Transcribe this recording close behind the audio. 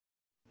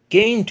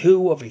Game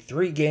 2 of a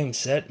 3-game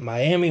set,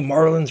 Miami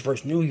Marlins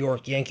versus New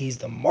York Yankees.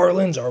 The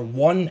Marlins are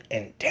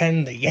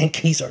 1-10, the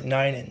Yankees are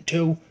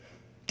 9-2.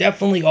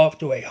 Definitely off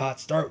to a hot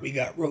start. We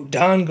got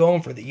Rodón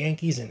going for the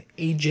Yankees and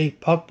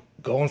AJ Puk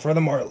going for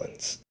the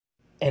Marlins.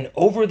 And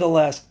over the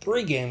last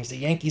 3 games, the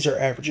Yankees are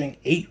averaging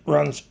 8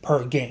 runs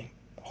per game.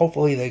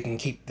 Hopefully they can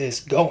keep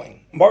this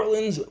going.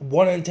 Marlins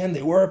 1-10,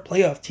 they were a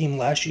playoff team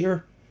last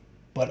year.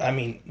 But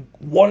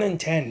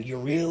 1-10, you're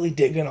really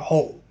digging a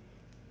hole.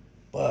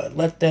 But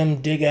let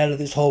them dig out of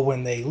this hole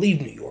when they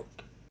leave New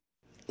York.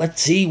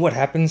 Let's see what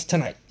happens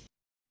tonight.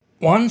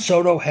 Juan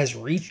Soto has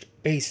reached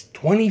base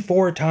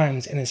 24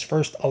 times in his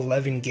first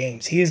 11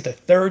 games. He is the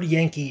 3rd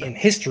Yankee in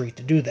history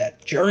to do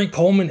that. Jerry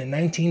Coleman in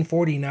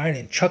 1949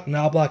 and Chuck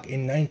Knobloch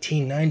in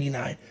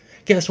 1999.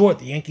 Guess what?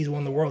 The Yankees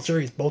won the World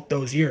Series both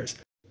those years.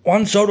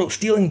 Juan Soto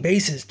stealing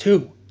bases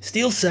too.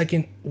 Steals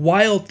second,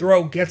 wild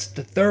throw gets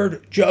to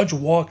third, Judge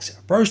walks,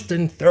 first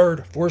and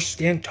third for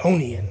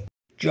Stantonian.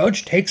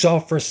 Judge takes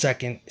off for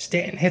second,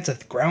 Stanton hits a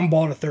ground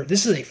ball to third.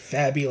 This is a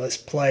fabulous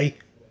play.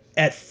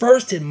 At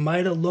first it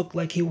might have looked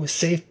like he was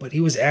safe, but he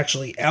was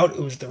actually out.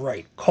 It was the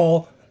right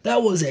call.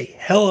 That was a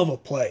hell of a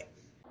play.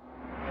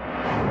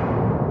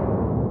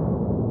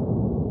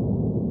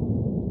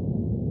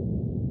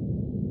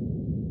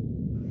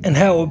 And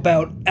how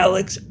about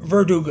Alex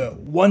Verdugo?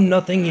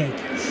 1-0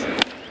 Yankees.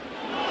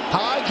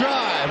 High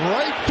drive,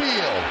 right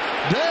field.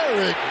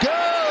 There it goes.